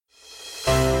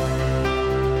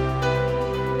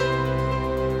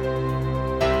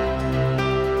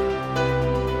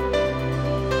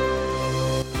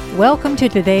Welcome to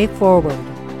Today Forward,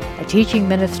 a teaching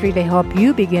ministry to help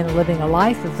you begin living a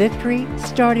life of victory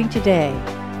starting today.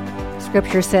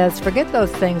 Scripture says, "Forget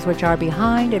those things which are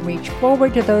behind and reach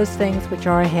forward to those things which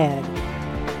are ahead."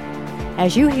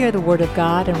 As you hear the Word of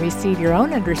God and receive your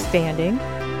own understanding,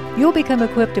 you'll become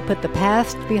equipped to put the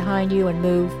past behind you and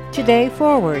move today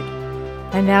forward.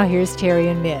 And now here's Terry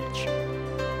and Mitch.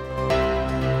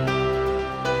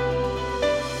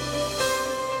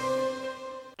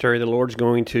 Terry, the Lord's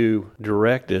going to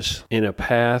direct us in a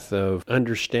path of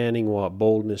understanding what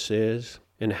boldness is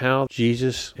and how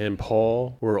Jesus and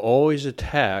Paul were always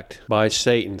attacked by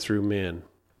Satan through men.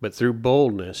 But through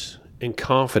boldness and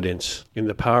confidence in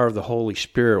the power of the Holy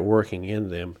Spirit working in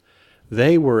them,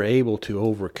 they were able to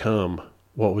overcome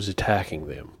what was attacking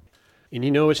them. And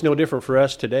you know, it's no different for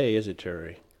us today, is it,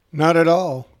 Terry? Not at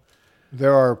all.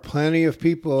 There are plenty of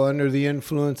people under the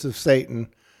influence of Satan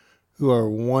who are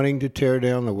wanting to tear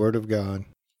down the Word of God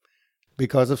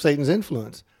because of Satan's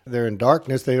influence. They're in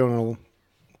darkness. They don't know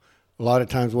a lot of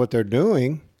times what they're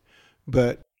doing,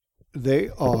 but they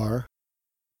are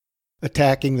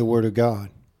attacking the Word of God.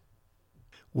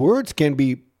 Words can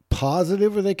be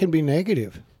positive or they can be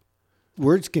negative.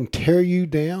 Words can tear you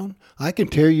down. I can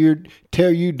tear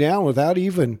you down without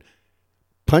even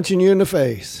punching you in the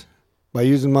face by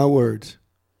using my words.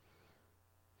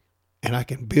 And I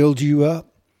can build you up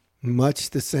much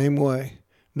the same way,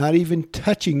 not even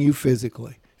touching you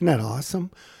physically. Isn't that awesome?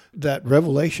 That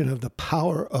revelation of the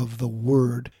power of the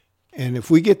Word. And if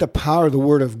we get the power of the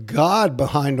Word of God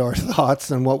behind our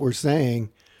thoughts and what we're saying,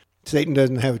 Satan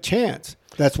doesn't have a chance.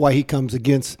 That's why he comes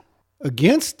against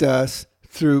us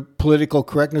through political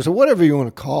correctness or whatever you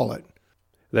want to call it.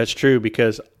 That's true,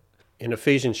 because in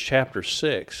Ephesians chapter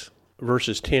 6,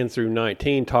 verses 10 through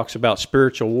 19, talks about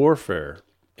spiritual warfare.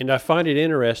 And I find it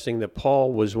interesting that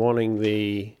Paul was wanting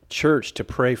the church to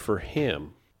pray for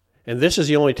him. And this is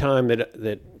the only time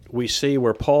that we see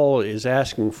where Paul is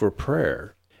asking for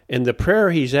prayer. And the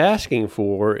prayer he's asking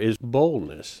for is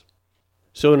boldness.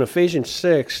 So in Ephesians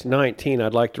 6:19,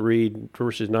 I'd like to read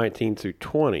verses 19 through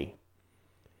 20.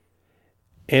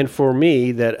 "And for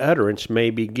me, that utterance may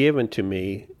be given to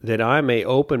me, that I may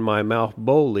open my mouth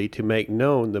boldly to make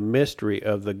known the mystery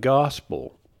of the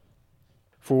gospel,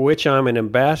 for which I am an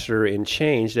ambassador in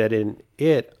chains, that in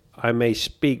it I may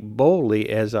speak boldly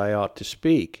as I ought to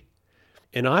speak."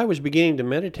 And I was beginning to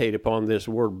meditate upon this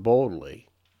word boldly.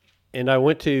 And I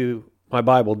went to my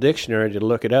Bible dictionary to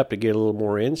look it up to get a little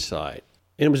more insight.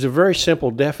 And it was a very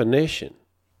simple definition.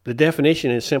 The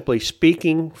definition is simply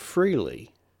speaking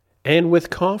freely and with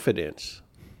confidence.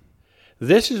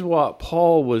 This is what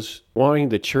Paul was wanting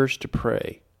the church to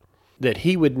pray, that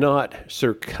he would not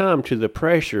succumb to the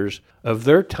pressures of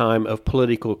their time of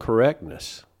political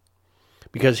correctness.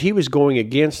 Because he was going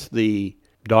against the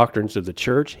doctrines of the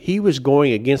church. He was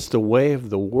going against the way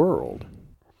of the world.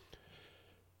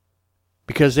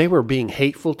 Because they were being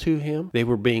hateful to him. They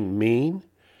were being mean.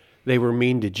 They were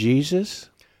mean to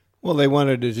Jesus. Well, they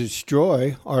wanted to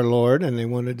destroy our Lord, and they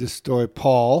wanted to destroy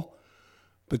Paul.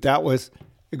 But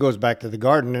it goes back to the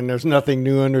garden, and there's nothing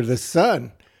new under the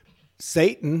sun.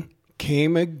 Satan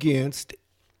came against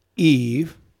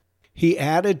Eve. He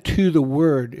added to the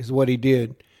Word, is what he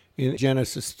did in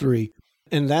Genesis 3.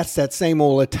 And that's that same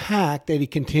old attack that he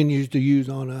continues to use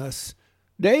on us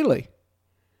daily.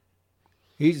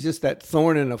 He's just that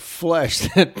thorn in the flesh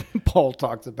that Paul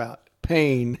talks about.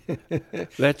 Pain.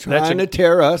 Trying to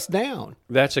tear us down.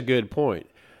 That's a good point.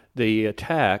 The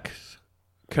attacks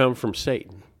come from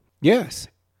Satan. Yes.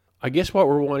 I guess what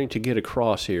we're wanting to get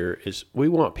across here is we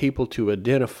want people to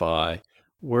identify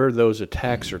where those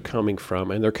attacks are coming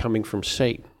from, and they're coming from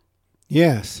Satan.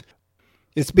 Yes.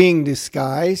 It's being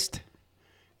disguised.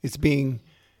 It's being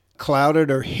clouded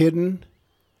or hidden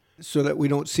so that we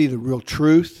don't see the real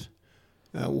truth,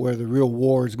 where the real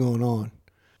war is going on.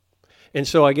 And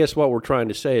so I guess what we're trying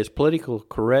to say is political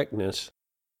correctness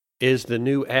is the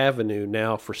new avenue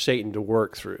now for Satan to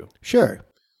work through. Sure.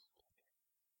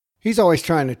 He's always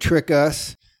trying to trick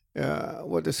us.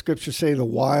 What does Scripture say? The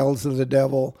wiles of the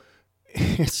devil.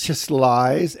 It's just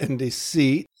lies and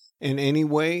deceit in any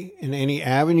way, in any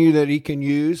avenue that he can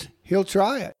use, he'll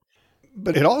try it.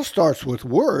 But it all starts with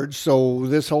words. So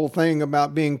this whole thing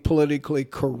about being politically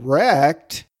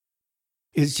correct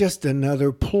is just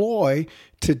another ploy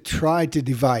to try to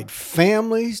divide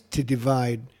families, to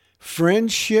divide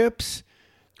friendships.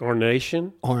 Our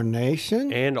nation.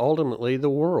 And ultimately the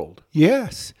world.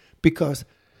 Yes, because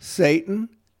Satan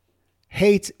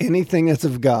hates anything that's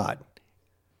of God.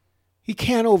 He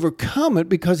can't overcome it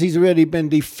because he's already been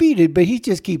defeated, but he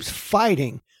just keeps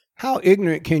fighting. How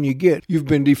ignorant can you get? You've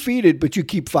been defeated, but you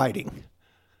keep fighting.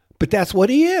 But that's what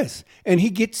he is. And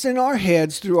he gets in our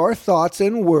heads through our thoughts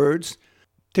and words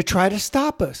to try to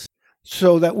stop us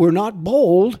so that we're not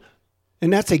bold.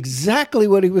 And that's exactly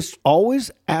what he was always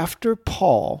after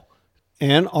Paul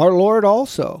and our Lord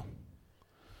also.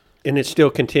 And it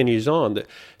still continues on. That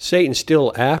Satan's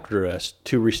still after us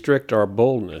to restrict our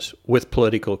boldness with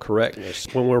political correctness.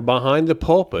 When we're behind the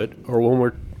pulpit or when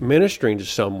we're ministering to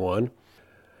someone,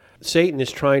 Satan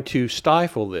is trying to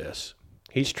stifle this.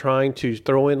 He's trying to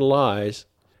throw in lies.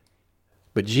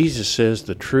 But Jesus says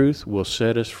the truth will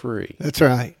set us free. That's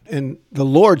right. And the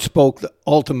Lord spoke the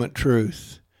ultimate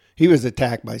truth. He was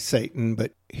attacked by Satan,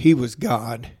 but he was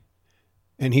God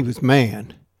and he was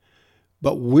man.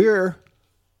 But we're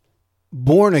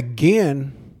born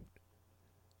again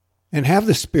and have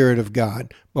the Spirit of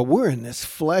God, but we're in this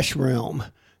flesh realm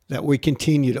that we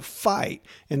continue to fight.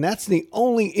 And that's the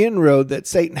only inroad that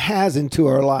Satan has into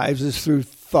our lives is through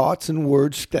thoughts and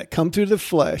words that come through the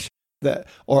flesh, that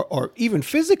or even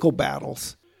physical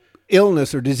battles,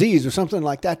 illness or disease or something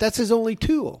like that. That's his only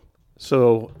tool.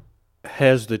 So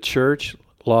has the church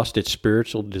lost its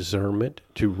spiritual discernment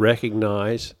to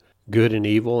recognize good and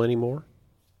evil anymore?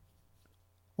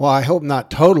 Well, I hope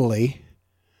not totally.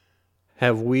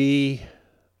 Have we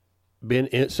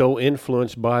been so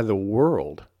influenced by the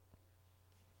world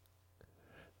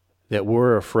that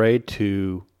we're afraid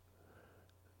to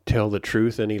tell the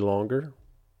truth any longer?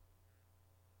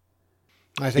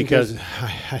 I think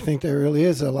there really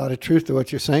is a lot of truth to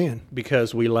what you're saying.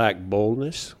 Because we lack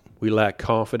boldness, we lack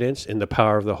confidence in the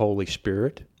power of the Holy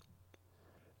Spirit.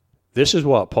 This is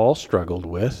what Paul struggled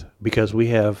with, because we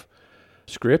have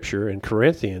Scripture in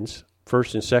Corinthians,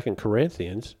 1st and 2nd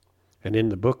Corinthians, and in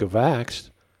the book of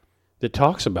Acts, that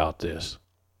talks about this.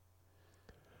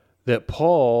 That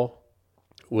Paul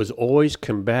was always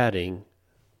combating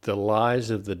the lies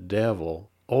of the devil,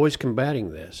 always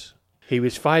combating this. He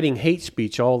was fighting hate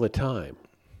speech all the time.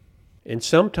 And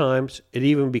sometimes it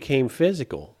even became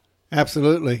physical.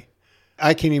 Absolutely.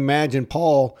 I can imagine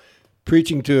Paul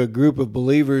preaching to a group of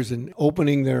believers and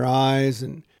opening their eyes,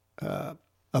 and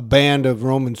a band of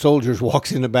Roman soldiers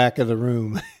walks in the back of the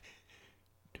room.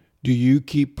 Do you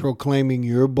keep proclaiming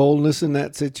your boldness in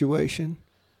that situation?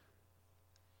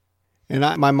 And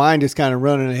my mind is kind of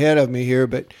running ahead of me here,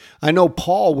 but I know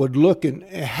Paul would look and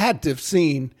had to have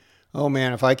seen, oh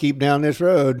man, if I keep down this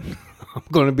road, I'm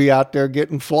going to be out there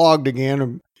getting flogged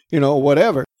again, or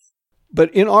whatever.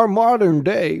 But in our modern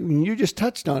day, and you just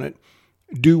touched on it,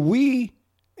 do we,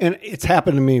 and it's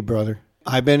happened to me, brother.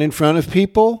 I've been in front of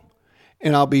people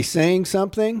and I'll be saying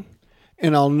something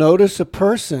and I'll notice a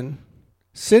person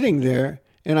sitting there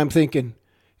and I'm thinking,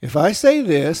 if I say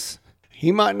this,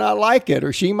 he might not like it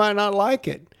or she might not like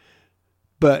it.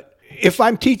 But if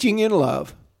I'm teaching in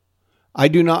love, I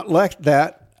do not let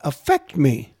that affect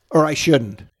me, or I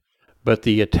shouldn't. But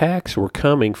the attacks were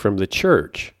coming from the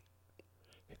church.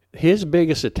 His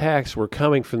biggest attacks were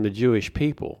coming from the Jewish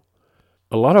people.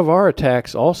 A lot of our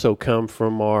attacks also come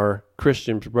from our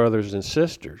Christian brothers and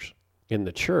sisters in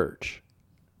the church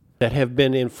that have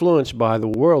been influenced by the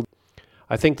world.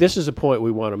 I think this is a point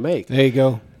we want to make. There you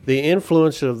go. The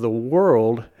influence of the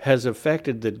world has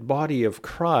affected the body of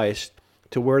Christ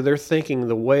to where they're thinking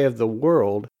the way of the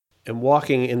world and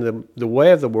walking in the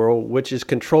way of the world, which is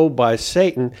controlled by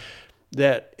Satan,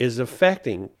 that is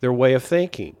affecting their way of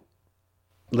thinking.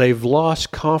 They've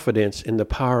lost confidence in the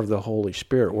power of the Holy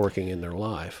Spirit working in their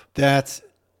life. That's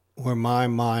where my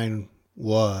mind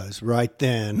was right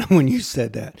then when you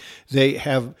said that. They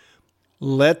have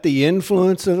let the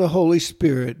influence of the Holy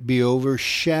Spirit be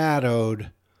overshadowed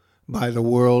by the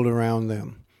world around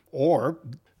them. Or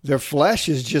their flesh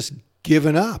is just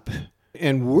given up.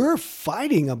 And we're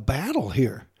fighting a battle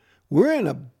here. We're in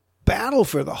a battle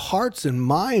for the hearts and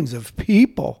minds of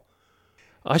people.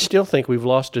 I still think we've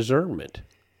lost discernment.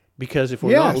 Because if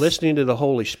we're not listening to the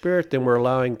Holy Spirit, then we're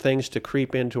allowing things to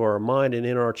creep into our mind and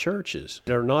in our churches.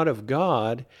 They're not of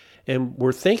God, and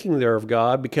we're thinking they're of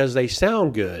God because they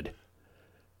sound good.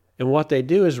 And what they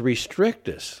do is restrict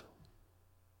us.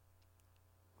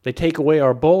 They take away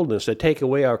our boldness. They take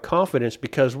away our confidence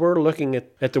because we're looking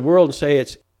at the world and say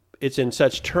it's in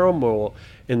such turmoil.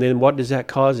 And then what does that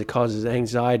cause? It causes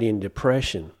anxiety and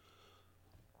depression.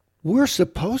 We're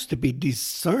supposed to be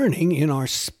discerning in our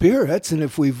spirits, and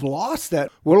if we've lost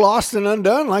that, we're lost and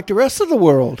undone like the rest of the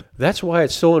world. That's why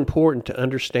it's so important to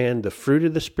understand the fruit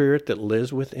of the Spirit that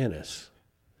lives within us.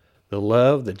 The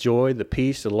love, the joy, the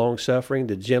peace, the long-suffering,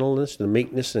 the gentleness, the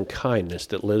meekness, and kindness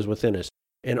that lives within us.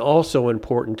 And also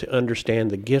important to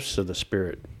understand the gifts of the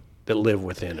Spirit that live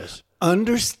within us.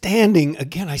 Understanding,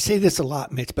 again, I say this a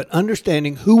lot, Mitch, but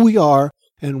understanding who we are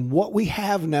and what we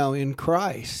have now in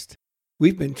Christ.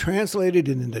 We've been translated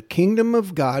into the kingdom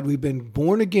of God. We've been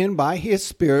born again by His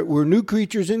Spirit. We're new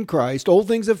creatures in Christ. Old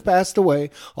things have passed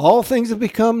away. All things have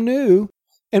become new.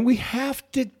 And we have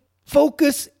to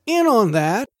focus in on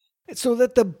that so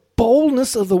that the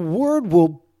boldness of the Word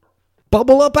will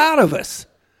bubble up out of us.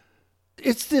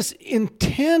 It's this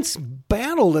intense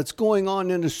battle that's going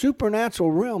on in the supernatural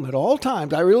realm at all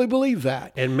times. I really believe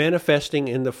that. And manifesting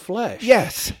in the flesh.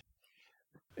 Yes.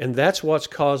 And that's what's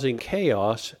causing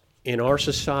chaos in our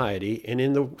society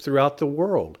and throughout the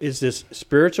world, is this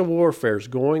spiritual warfare is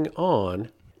going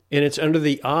on, and it's under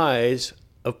the eyes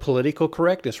of political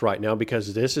correctness right now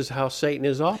because this is how Satan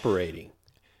is operating.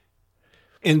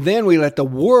 And then we let the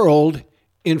world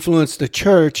influence the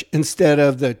church instead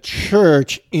of the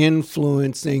church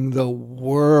influencing the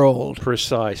world.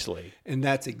 Precisely. And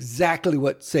that's exactly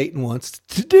what Satan wants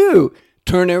to do.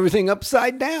 Turn everything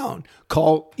upside down.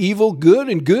 Call evil good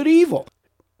and good evil.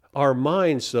 Our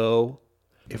minds, though,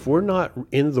 if we're not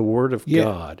in the Word of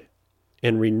God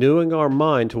and renewing our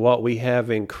mind to what we have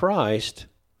in Christ,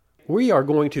 we are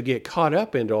going to get caught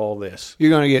up into all this. You're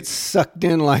going to get sucked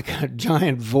in like a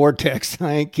giant vortex.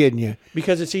 I ain't kidding you.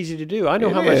 Because it's easy to do. I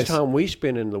know how much time we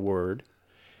spend in the Word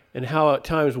and how at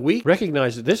times we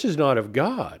recognize that this is not of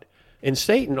God. And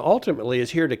Satan ultimately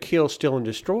is here to kill, steal, and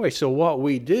destroy. So what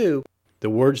we do, the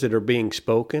words that are being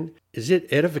spoken, is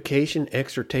it edification,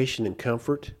 exhortation, and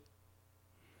comfort?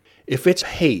 If it's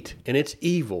hate and it's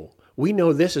evil, we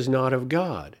know this is not of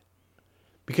God.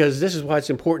 Because this is why it's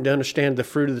important to understand the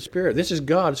fruit of the Spirit. This is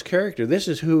God's character. This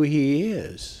is who He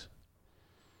is.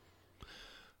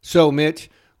 So, Mitch,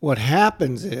 what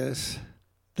happens is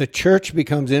the church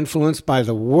becomes influenced by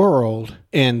the world,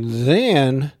 and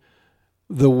then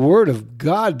the Word of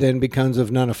God then becomes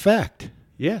of none effect.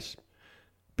 Yes.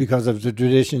 Because of the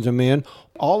traditions of men.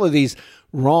 All of these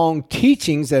wrong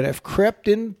teachings that have crept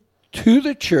into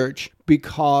the church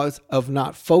because of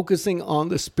not focusing on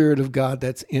the Spirit of God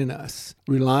that's in us,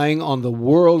 relying on the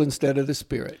world instead of the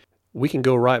Spirit. We can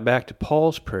go right back to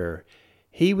Paul's prayer.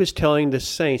 He was telling the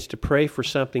saints to pray for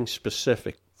something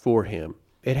specific for him.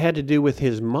 It had to do with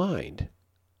his mind.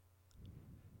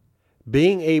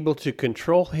 Being able to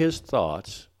control his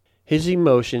thoughts, his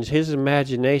emotions, his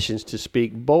imaginations to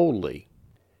speak boldly.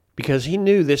 Because he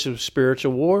knew this was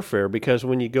spiritual warfare. Because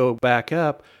when you go back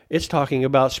up, it's talking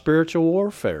about spiritual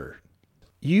warfare.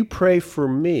 You pray for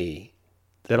me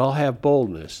that I'll have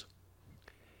boldness.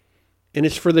 And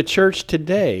it's for the church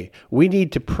today. We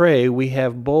need to pray we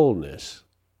have boldness.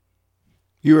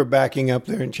 You were backing up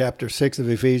there in chapter 6 of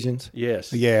Ephesians?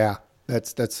 Yes. Yeah,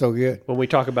 that's so good. When we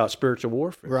talk about spiritual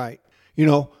warfare. Right. You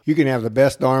know, you can have the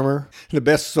best armor, the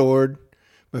best sword,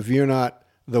 but if you're not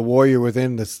the warrior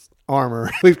within the armor,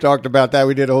 we've talked about that.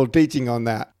 We did a whole teaching on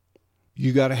that.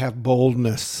 You got to have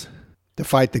boldness to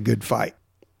fight the good fight.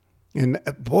 And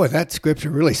boy, that scripture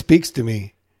really speaks to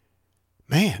me.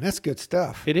 Man, that's good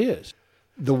stuff. It is.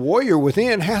 The warrior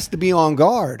within has to be on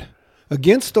guard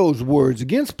against those words,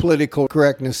 against political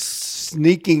correctness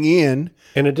sneaking in.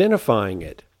 And identifying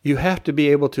it. You have to be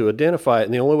able to identify it.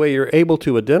 And the only way you're able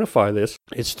to identify this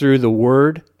is through the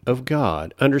Word of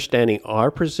God, understanding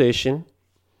our position,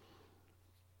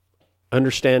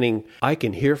 understanding I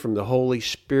can hear from the Holy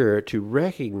Spirit to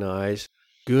recognize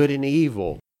good and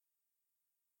evil.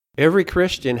 Every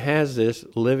Christian has this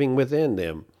living within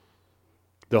them.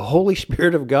 The Holy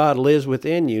Spirit of God lives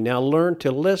within you. Now learn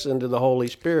to listen to the Holy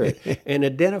Spirit and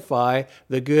identify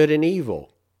the good and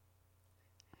evil.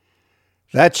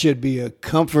 That should be a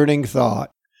comforting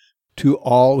thought to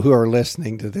all who are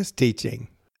listening to this teaching.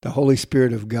 The Holy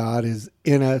Spirit of God is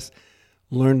in us.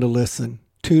 Learn to listen.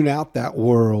 Tune out that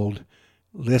world.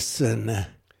 Listen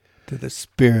to the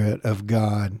Spirit of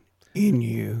God in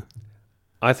you.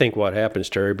 I think what happens,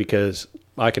 Terry, because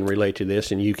I can relate to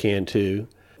this and you can too,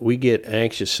 we get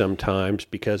anxious sometimes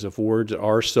because of words that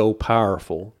are so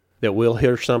powerful that we'll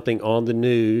hear something on the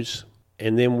news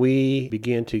and then we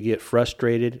begin to get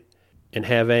frustrated and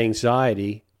have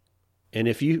anxiety. And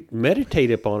if you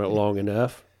meditate upon it long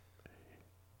enough,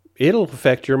 it'll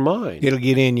affect your mind. It'll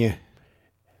get in you.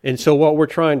 And so what we're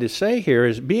trying to say here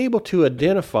is be able to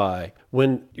identify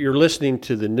when you're listening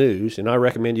to the news, and I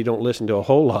recommend you don't listen to a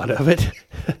whole lot of it.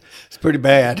 It's pretty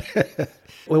bad.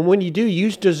 When you do,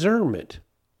 use discernment.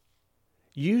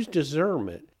 Use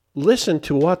discernment. Listen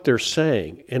to what they're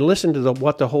saying and listen to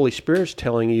what the Holy Spirit's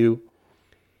telling you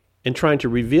and trying to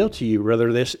reveal to you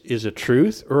whether this is a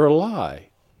truth or a lie.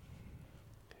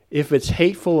 If it's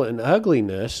hateful and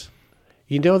ugliness,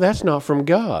 you know that's not from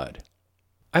God.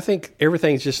 I think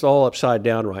everything's just all upside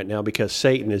down right now because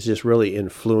Satan has just really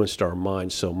influenced our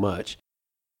minds so much.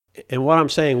 And what I'm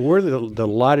saying, we're the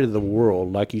light of the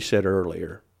world, like you said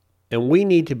earlier. And we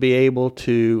need to be able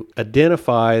to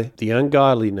identify the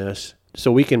ungodliness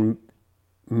so we can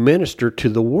minister to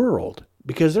the world,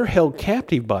 because they're held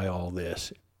captive by all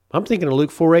this. I'm thinking of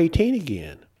Luke 4:18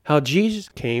 again, how Jesus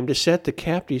came to set the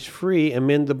captives free and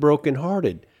mend the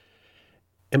brokenhearted.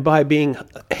 And by being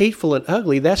hateful and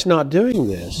ugly, that's not doing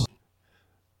this.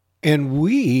 And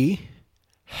we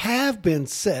have been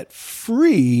set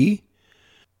free,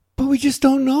 but we just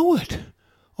don't know it.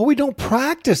 Or we don't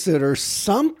practice it or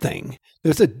something.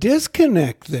 There's a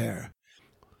disconnect there.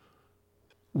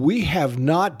 We have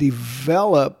not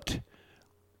developed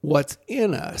what's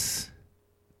in us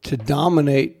to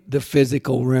dominate the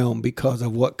physical realm because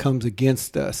of what comes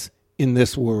against us in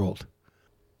this world.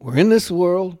 We're in this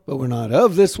world, but we're not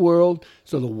of this world.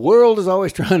 So the world is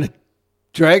always trying to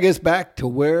drag us back to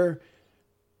where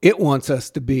it wants us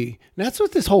to be. And that's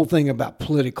what this whole thing about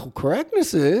political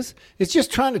correctness is. It's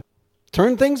just trying to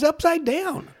turn things upside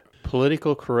down.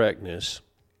 Political correctness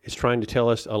is trying to tell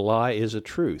us a lie is a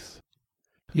truth.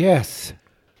 Yes.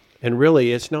 And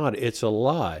really, it's not. It's a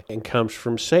lie and comes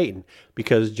from Satan,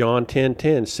 because John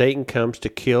 10:10, Satan comes to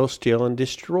kill, steal, and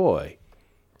destroy.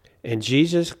 And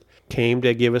Jesus came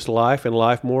to give us life and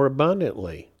life more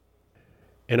abundantly.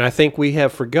 And I think we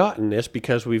have forgotten this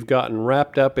because we've gotten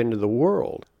wrapped up into the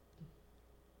world.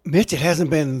 Mitch, it hasn't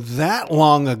been that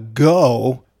long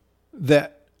ago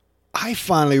that I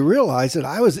finally realized that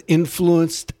I was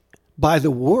influenced by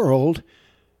the world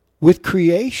with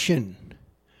creation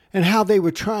and how they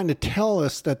were trying to tell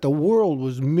us that the world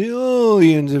was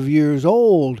millions of years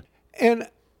old. And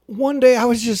one day I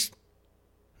was just,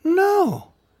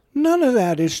 no, none of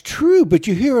that is true. But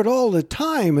you hear it all the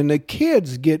time, and the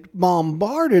kids get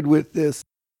bombarded with this.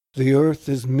 The earth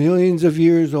is millions of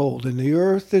years old, and the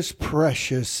earth is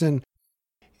precious, and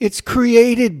it's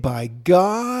created by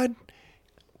God.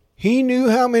 He knew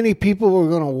how many people were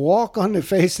going to walk on the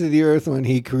face of the earth when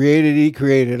he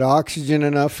created oxygen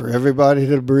enough for everybody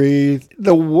to breathe.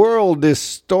 The world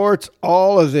distorts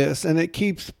all of this, and it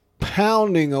keeps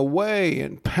pounding away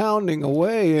and pounding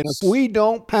away. And if we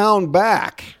don't pound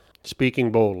back...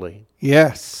 Speaking boldly.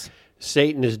 Yes.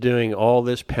 Satan is doing all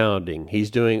this pounding. He's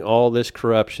doing all this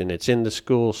corruption. It's in the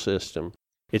school system.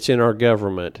 It's in our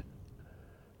government.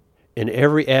 In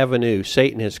every avenue,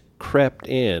 Satan has crept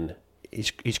in.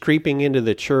 He's creeping into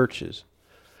the churches,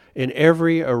 in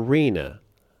every arena.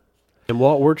 And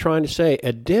what we're trying to say,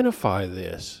 identify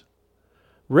this.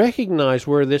 Recognize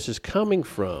where this is coming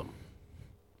from.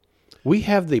 We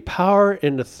have the power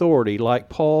and authority, like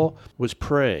Paul was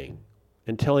praying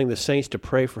and telling the saints to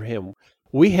pray for him.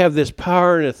 We have this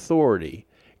power and authority.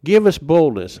 Give us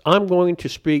boldness. I'm going to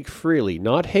speak freely,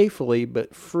 not hatefully,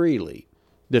 but freely,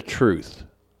 the truth.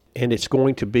 And it's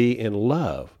going to be in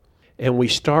love. And we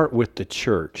start with the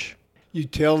church. You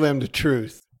tell them the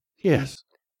truth. Yes.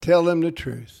 Tell them the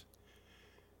truth.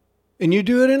 And you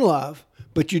do it in love,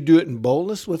 but you do it in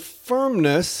boldness with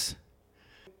firmness.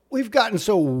 We've gotten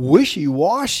so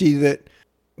wishy-washy that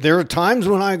there are times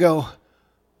when I go,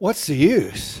 what's the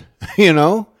use?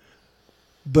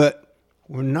 But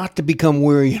we're not to become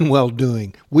weary in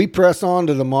well-doing. We press on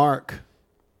to the mark.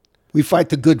 We fight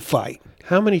the good fight.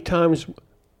 How many times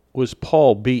was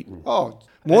Paul beaten? Oh,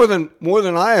 more than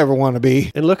I ever want to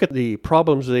be. And look at the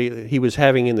problems that he was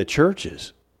having in the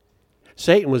churches.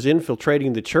 Satan was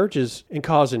infiltrating the churches and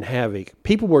causing havoc.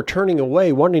 People were turning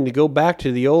away, wanting to go back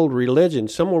to the old religion.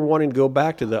 Some were wanting to go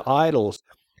back to the idols.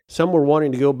 Some were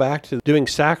wanting to go back to doing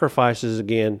sacrifices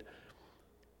again.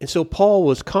 And so Paul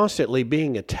was constantly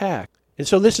being attacked. And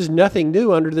so this is nothing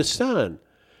new under the sun.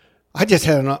 I just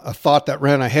had a thought that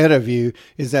ran ahead of you,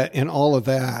 is that in all of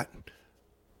that,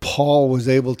 Paul was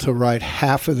able to write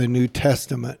half of the New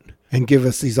Testament and give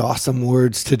us these awesome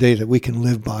words today that we can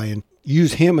live by and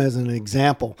use him as an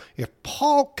example. If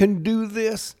Paul can do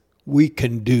this, we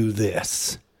can do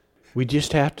this. We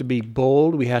just have to be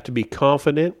bold. We have to be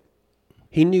confident.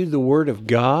 He knew the Word of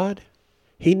God.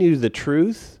 He knew the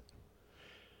truth.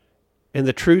 And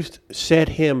the truth set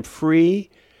him free.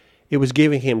 It was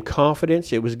giving him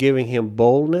confidence. It was giving him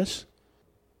boldness.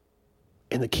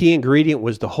 And the key ingredient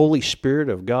was the Holy Spirit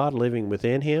of God living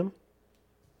within him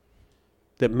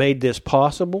that made this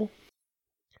possible.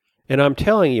 And I'm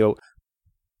telling you,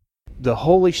 the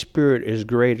Holy Spirit is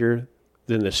greater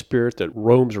than the spirit that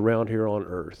roams around here on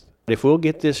earth. If we'll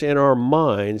get this in our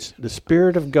minds, the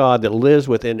Spirit of God that lives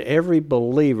within every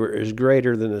believer is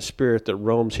greater than the spirit that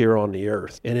roams here on the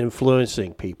earth and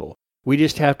influencing people. We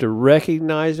just have to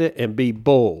recognize it and be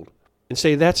bold and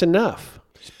say, that's enough.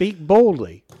 Speak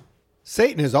boldly.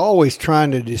 Satan is always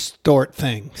trying to distort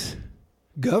things.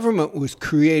 Government was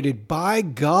created by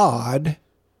God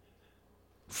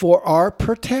for our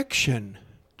protection.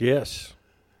 Yes.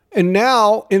 And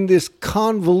now, in this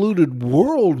convoluted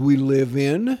world we live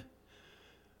in,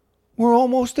 we're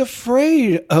almost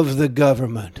afraid of the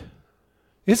government.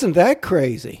 Isn't that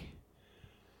crazy?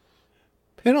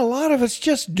 And a lot of it's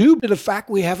just due to the fact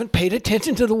we haven't paid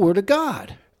attention to the Word of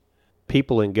God.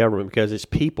 People in government, because it's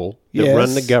people that Yes.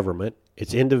 run the government,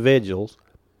 it's individuals.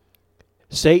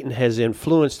 Satan has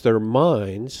influenced their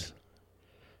minds,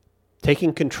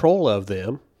 taking control of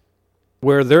them,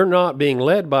 where they're not being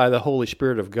led by the Holy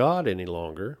Spirit of God any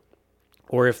longer,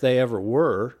 or if they ever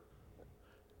were.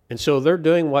 And so they're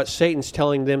doing what Satan's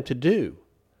telling them to do.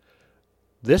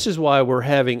 This is why we're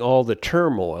having all the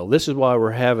turmoil. This is why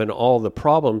we're having all the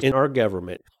problems in our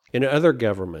government, in other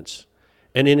governments,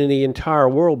 and in the entire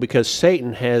world, because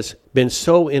Satan has been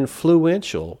so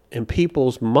influential in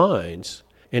people's minds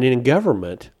and in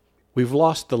government. We've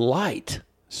lost the light,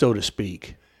 so to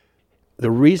speak.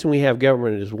 The reason we have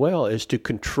government as well is to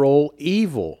control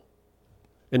evil.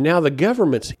 And now the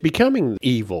government's becoming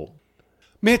evil.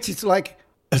 Mitch, it's like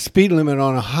a speed limit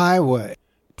on a highway.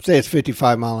 Say it's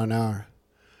 55 miles an hour.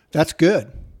 That's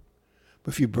good.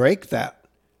 But if you break that,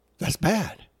 that's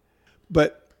bad.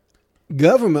 But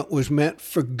government was meant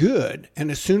for good.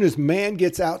 And as soon as man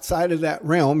gets outside of that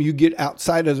realm, you get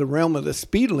outside of the realm of the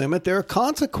speed limit, there are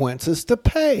consequences to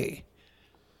pay.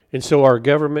 And so our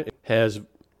government has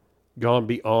gone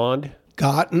beyond.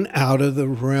 Gotten out of the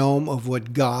realm of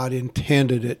what God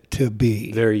intended it to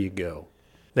be. There you go.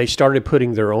 They started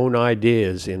putting their own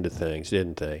ideas into things,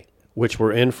 didn't they? Which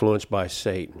were influenced by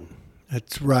Satan.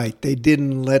 That's right. They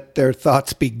didn't let their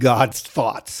thoughts be God's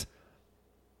thoughts.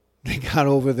 They got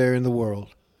over there in the world.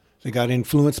 They got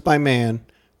influenced by man.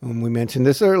 And we mentioned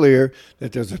this earlier,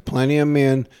 that there's plenty of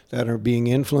men that are being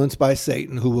influenced by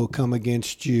Satan who will come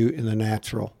against you in the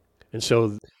natural. And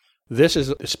so this is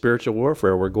a spiritual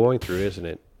warfare we're going through, isn't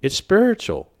it? It's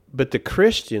spiritual. But the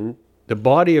Christian, the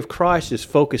body of Christ, is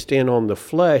focused in on the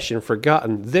flesh and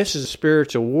forgotten this is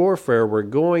spiritual warfare we're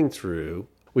going through.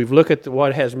 We've looked at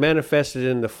what has manifested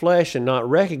in the flesh and not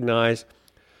recognized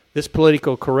this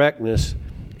political correctness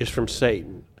is from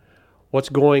Satan. What's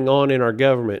going on in our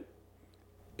government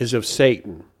is of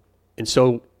Satan. And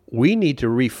so we need to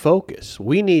refocus.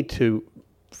 We need to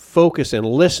focus and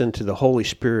listen to the Holy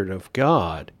Spirit of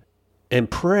God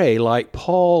and pray like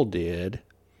Paul did.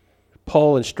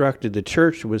 Paul instructed the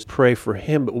church was pray for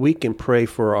him, but we can pray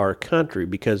for our country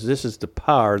because this is the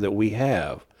power that we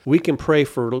have. We can pray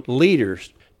for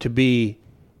leaders to be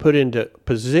put into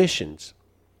positions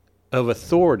of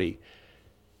authority.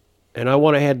 And I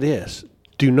want to add this.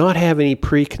 Do not have any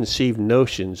preconceived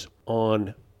notions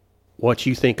on what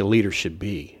you think a leader should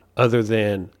be, other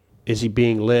than is he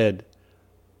being led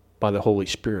by the Holy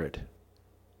Spirit?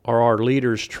 Are our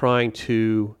leaders trying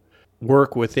to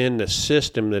work within the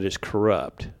system that is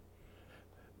corrupt?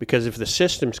 Because if the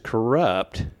system's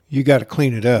corrupt, you got to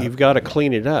clean it up. You've got to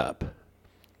clean it up.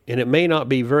 And it may not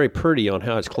be very pretty on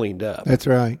how it's cleaned up. That's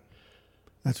right.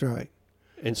 That's right.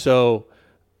 And so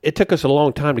it took us a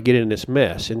long time to get in this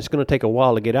mess, and it's going to take a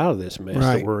while to get out of this mess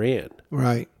that we're in.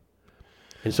 Right.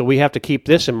 And so we have to keep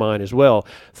this in mind as well.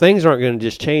 Things aren't going to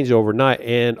just change overnight.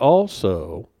 And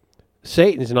also,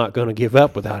 Satan's not going to give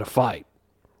up without a fight.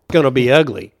 It's going to be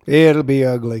ugly. It'll be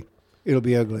ugly. It'll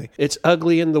be ugly. It's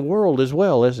ugly in the world as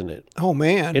well, isn't it? Oh,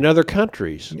 man. In other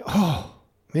countries. Oh,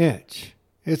 Mitch,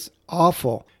 it's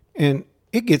awful. And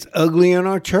it gets ugly in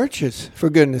our churches, for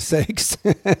goodness sakes.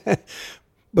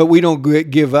 But we don't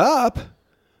give up.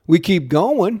 We keep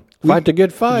going. Fight the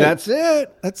good fight. That's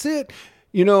it. That's it.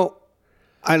 You know,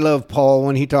 I love Paul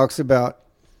when he talks about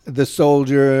the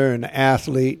soldier and the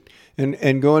athlete.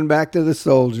 And going back to the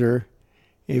soldier,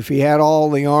 if he had all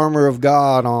the armor of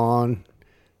God on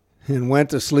and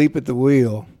went to sleep at the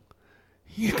wheel,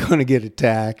 you're going to get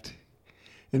attacked.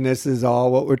 And this is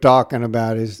all what we're talking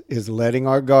about is letting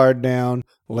our guard down,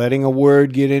 letting a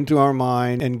word get into our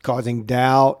mind and causing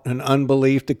doubt and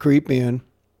unbelief to creep in.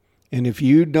 And if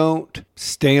you don't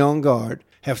stay on guard,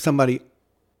 have somebody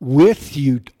with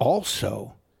you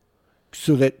also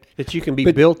so that you can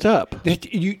be built up.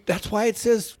 That's why it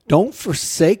says, don't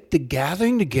forsake the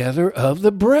gathering together of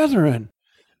the brethren.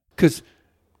 Because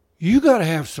you got to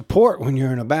have support when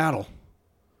you're in a battle.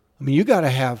 I mean, you got to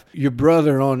have your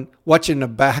brother on watching the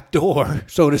back door,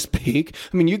 so to speak.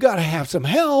 I mean, you got to have some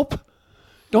help.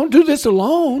 Don't do this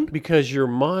alone. Because your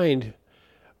mind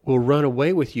will run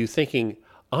away with you thinking,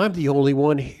 I'm the only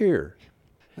one here.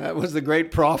 That was the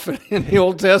great prophet in the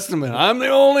Old Testament. I'm the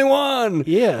only one.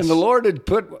 Yes. And the Lord had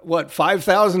put,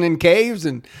 5,000 in caves?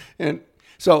 And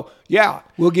so, yeah,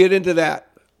 we'll get into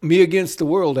that me against the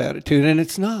world attitude, and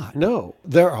it's not. No.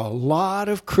 There are a lot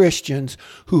of Christians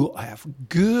who have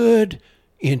good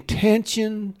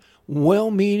intention,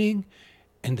 well-meaning,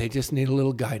 and they just need a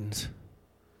little guidance.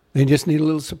 They just need a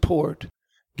little support.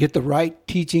 Get the right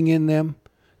teaching in them.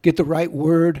 Get the right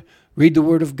word. Read the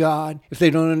Word of God. If they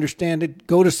don't understand it,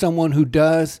 go to someone who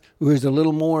does, who has a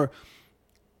little more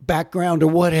background or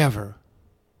whatever.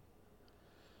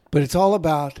 But it's all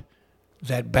about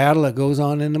that battle that goes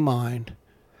on in the mind.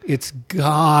 It's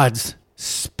God's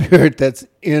Spirit that's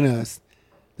in us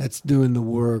that's doing the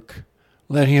work.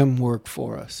 Let Him work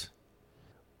for us.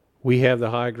 We have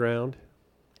the high ground.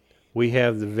 We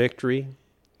have the victory.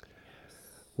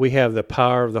 We have the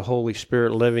power of the Holy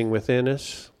Spirit living within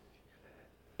us.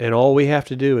 And all we have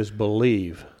to do is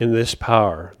believe in this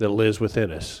power that lives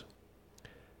within us.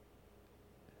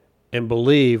 And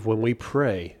believe when we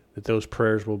pray that those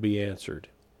prayers will be answered.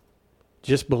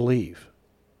 Just believe.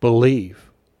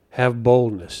 Believe. Have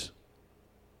boldness.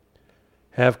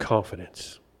 Have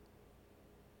confidence.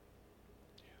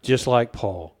 Just like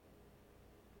Paul.